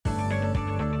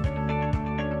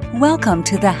Welcome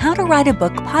to the How to Write a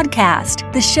Book podcast,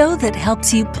 the show that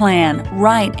helps you plan,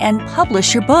 write, and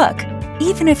publish your book,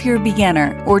 even if you're a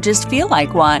beginner or just feel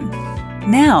like one.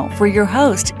 Now, for your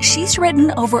host, she's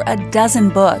written over a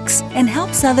dozen books and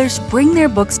helps others bring their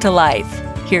books to life.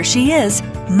 Here she is,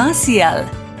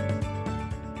 Maciel.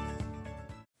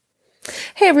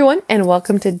 Hey everyone, and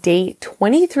welcome to day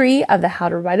 23 of the How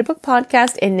to Write a Book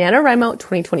podcast in NaNoWriMo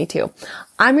 2022.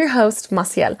 I'm your host,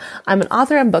 Maciel. I'm an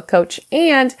author and book coach,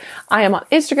 and I am on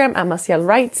Instagram at Maciel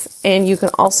Writes, and you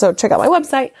can also check out my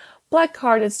website,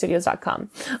 blackheartedstudios.com.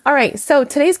 All right, so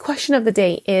today's question of the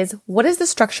day is, what is the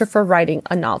structure for writing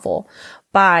a novel?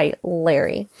 By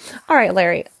Larry. All right,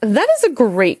 Larry, that is a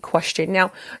great question.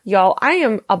 Now, y'all, I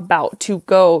am about to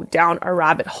go down a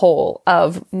rabbit hole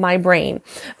of my brain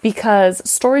because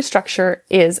story structure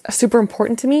is super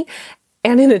important to me.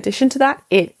 And in addition to that,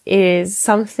 it is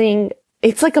something,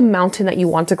 it's like a mountain that you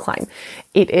want to climb.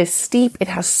 It is steep. It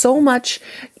has so much.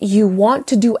 You want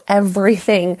to do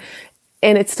everything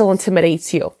and it still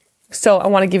intimidates you. So I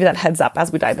want to give you that heads up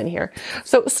as we dive in here.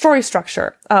 So story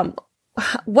structure.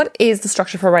 What is the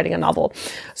structure for writing a novel?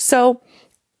 So,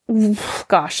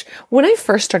 gosh, when I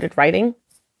first started writing,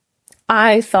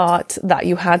 I thought that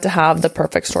you had to have the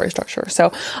perfect story structure.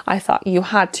 So I thought you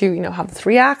had to, have the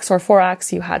 3 acts or 4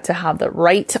 acts. You had to have the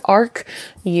right arc.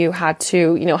 You had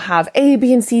to, have A,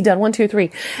 B, and C done 1, 2,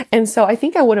 3. And so I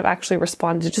think I would have actually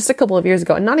responded just a couple of years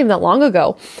ago, and not even that long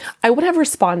ago, I would have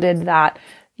responded that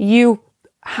you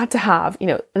had to have,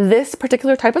 this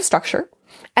particular type of structure,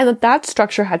 and that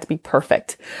structure had to be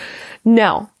perfect.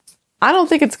 Now, I don't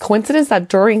think it's coincidence that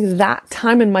during that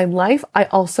time in my life, I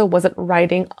also wasn't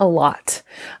writing a lot,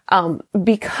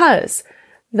 because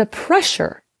the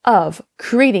pressure of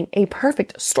creating a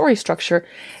perfect story structure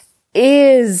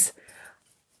is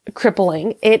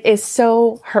crippling. It is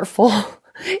so hurtful,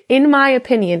 in my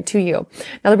opinion, to you.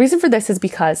 Now, the reason for this is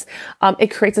because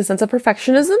it creates a sense of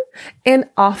perfectionism, and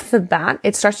off the bat,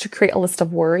 it starts to create a list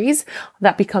of worries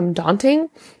that become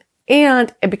daunting,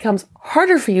 and it becomes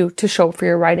harder for you to show for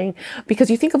your writing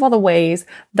because you think of all the ways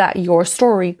that your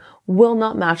story will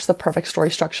not match the perfect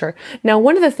story structure. Now,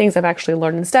 one of the things I've actually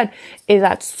learned instead is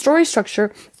that story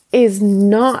structure is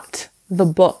not the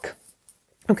book.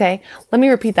 Okay, let me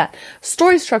repeat that.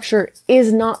 Story structure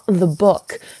is not the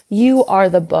book. You are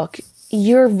the book.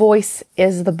 Your voice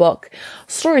is the book.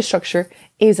 Story structure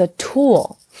is a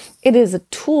tool. It is a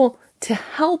tool to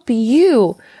help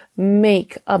you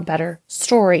make a better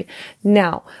story.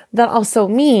 Now, that also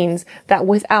means that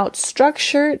without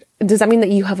structure, does that mean that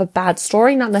you have a bad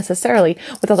story? Not necessarily.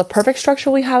 Without a perfect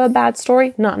structure, we have a bad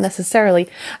story? Not necessarily.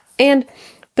 And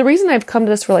the reason I've come to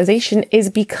this realization is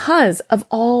because of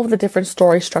all the different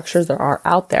story structures there are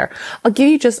out there. I'll give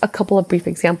you just a couple of brief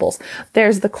examples.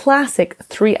 There's the classic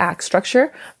 3-act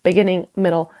structure, beginning,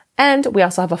 middle, end. We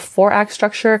also have a 4-act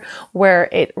structure where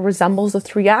it resembles the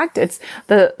 3-act. It's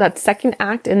that second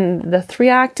act in the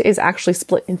 3-act is actually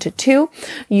split into 2.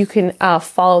 You can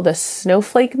follow the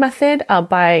snowflake method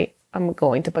by, I'm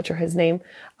going to butcher his name,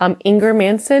 Inger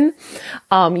Manson.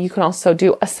 You can also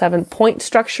do a 7-point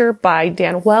structure by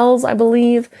Dan Wells, I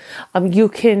believe. You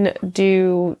can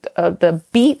do the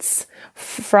beats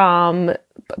from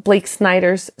Blake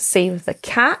Snyder's Save the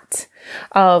Cat.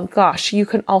 You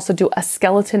can also do a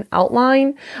skeleton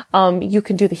outline. You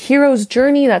can do the hero's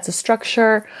journey. That's a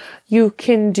structure. You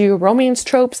can do romance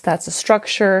tropes. That's a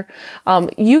structure.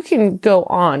 You can go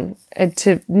on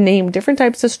to name different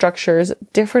types of structures,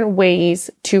 different ways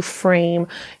to frame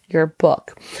your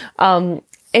book.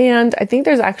 And I think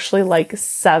there's actually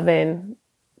 7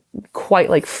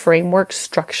 quite framework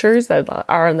structures that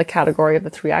are in the category of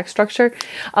the 3-act structure.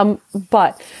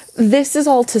 But this is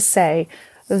all to say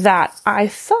that I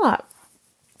thought,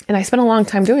 and I spent a long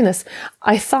time doing this,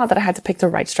 I thought that I had to pick the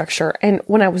right structure. And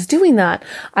when I was doing that,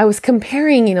 I was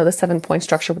comparing, the 7-point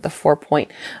structure with the 4-point,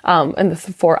 and the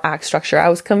 4-act structure. I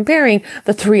was comparing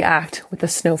the 3-act with the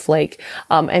snowflake,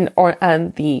 and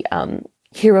the,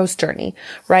 hero's journey,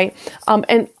 right?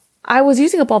 And I was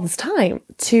using up all this time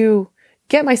to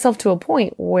get myself to a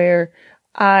point where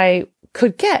I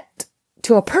could get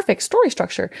to a perfect story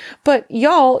structure. But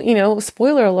y'all,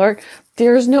 spoiler alert,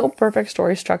 there's no perfect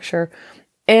story structure.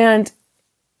 And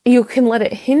you can let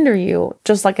it hinder you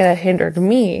just like it hindered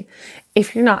me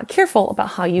if you're not careful about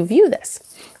how you view this.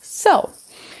 So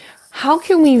how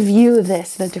can we view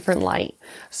this in a different light?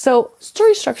 So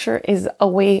story structure is a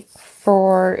way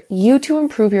for you to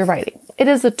improve your writing. It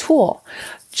is a tool.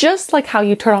 Just like how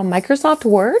you turn on Microsoft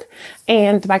Word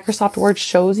and Microsoft Word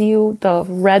shows you the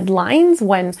red lines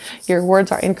when your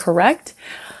words are incorrect,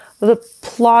 the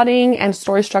plotting and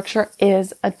story structure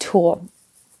is a tool.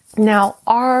 Now,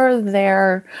 are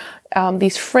there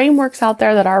these frameworks out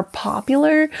there that are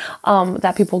popular,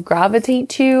 that people gravitate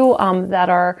to, that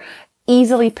are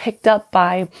easily picked up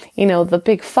by, the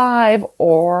big five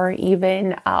or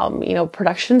even,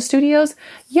 production studios?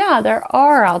 Yeah, there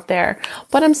are out there,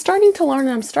 but I'm starting to learn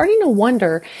and I'm starting to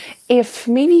wonder if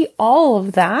maybe all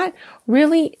of that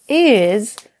really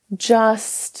is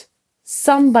just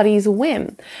somebody's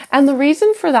whim. And the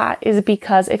reason for that is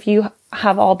because if you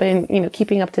have all been,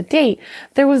 keeping up to date,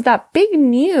 there was that big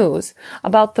news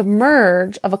about the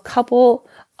merge of a couple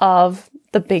of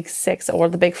the big six or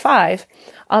the big five,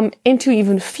 into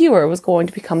even fewer was going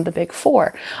to become the big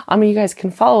four. You guys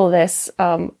can follow this,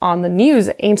 on the news.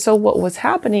 And so what was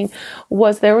happening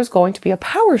was there was going to be a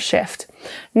power shift.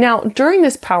 Now, during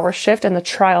this power shift and the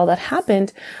trial that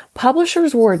happened,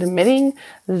 publishers were admitting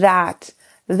that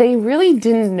they really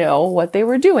didn't know what they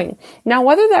were doing. Now,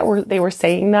 whether they were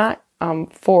saying that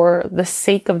for the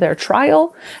sake of their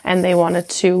trial and they wanted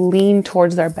to lean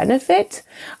towards their benefit,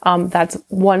 that's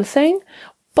one thing.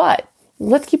 But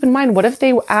let's keep in mind, what if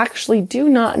they actually do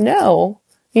not know,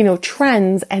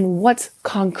 trends and what's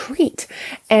concrete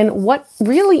and what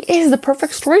really is the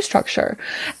perfect story structure?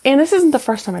 And this isn't the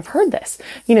first time I've heard this.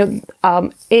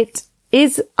 It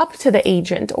is up to the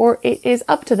agent or it is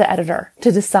up to the editor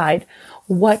to decide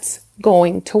what's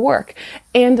going to work.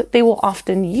 And they will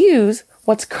often use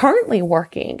what's currently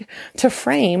working to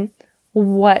frame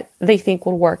what they think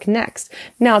will work next.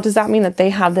 Now, does that mean that they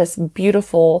have this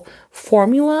beautiful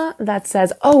formula that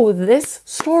says, oh, this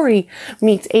story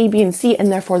meets A, B, and C,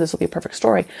 and therefore this will be a perfect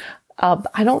story?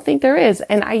 I don't think there is.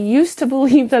 And I used to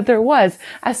believe that there was.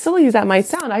 As silly as that might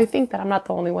sound, I think that I'm not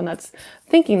the only one that's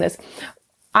thinking this.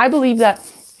 I believe that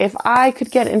if I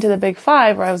could get into the big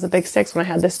five, or I was the big six when I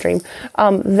had this dream,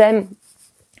 then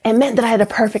it meant that I had a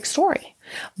perfect story.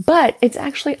 But it's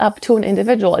actually up to an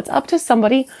individual. It's up to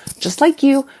somebody just like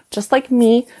you, just like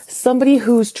me, somebody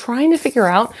who's trying to figure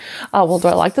out, do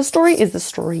I like the story? Is the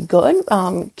story good?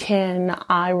 Can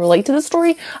I relate to the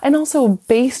story? And also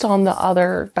based on the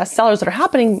other bestsellers that are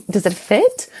happening, does it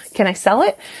fit? Can I sell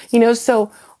it?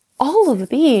 So all of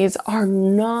these are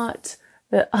not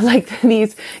like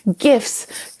these gifts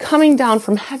coming down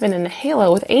from heaven in a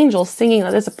halo with angels singing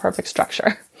that is a perfect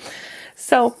structure.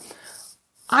 So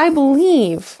I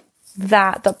believe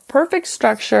that the perfect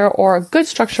structure or a good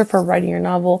structure for writing your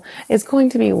novel is going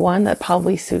to be one that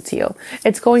probably suits you.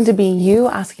 It's going to be you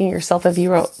asking yourself if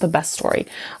you wrote the best story.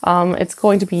 It's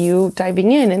going to be you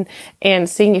diving in and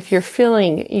seeing if you're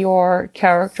filling your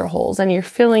character holes and you're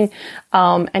filling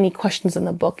any questions in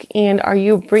the book. And are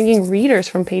you bringing readers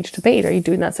from page to page? Are you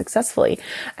doing that successfully?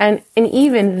 And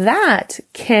even that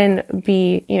can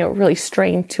be, really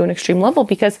strained to an extreme level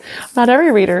because not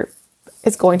every reader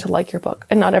is going to like your book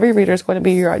and not every reader is going to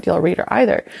be your ideal reader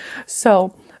either.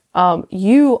 So,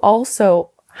 you also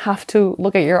have to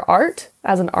look at your art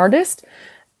as an artist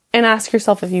and ask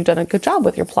yourself if you've done a good job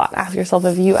with your plot. Ask yourself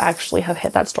if you actually have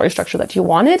hit that story structure that you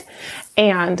wanted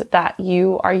and that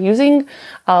you are using,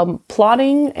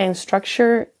 plotting and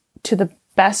structure to the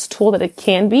best tool that it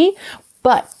can be,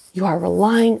 but you are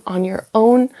relying on your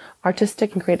own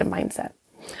artistic and creative mindset.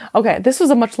 Okay, this was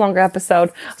a much longer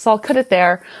episode, so I'll cut it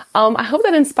there. I hope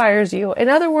that inspires you. In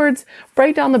other words,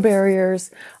 break down the barriers,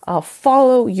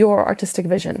 follow your artistic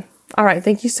vision. All right,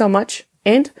 thank you so much,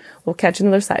 and we'll catch you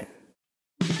on the other side.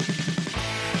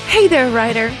 Hey there,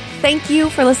 writer. Thank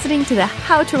you for listening to the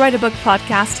How to Write a Book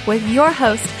podcast with your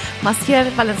host, Maciel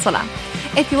Valenzuela.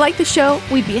 If you like the show,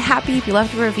 we'd be happy if you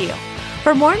left a review.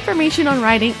 For more information on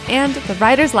writing and the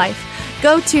writer's life,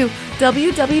 go to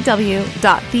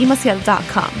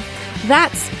www.themaciel.com.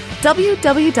 That's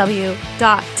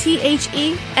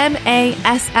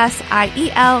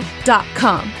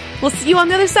www.themassiel.com. We'll see you on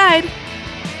the other side.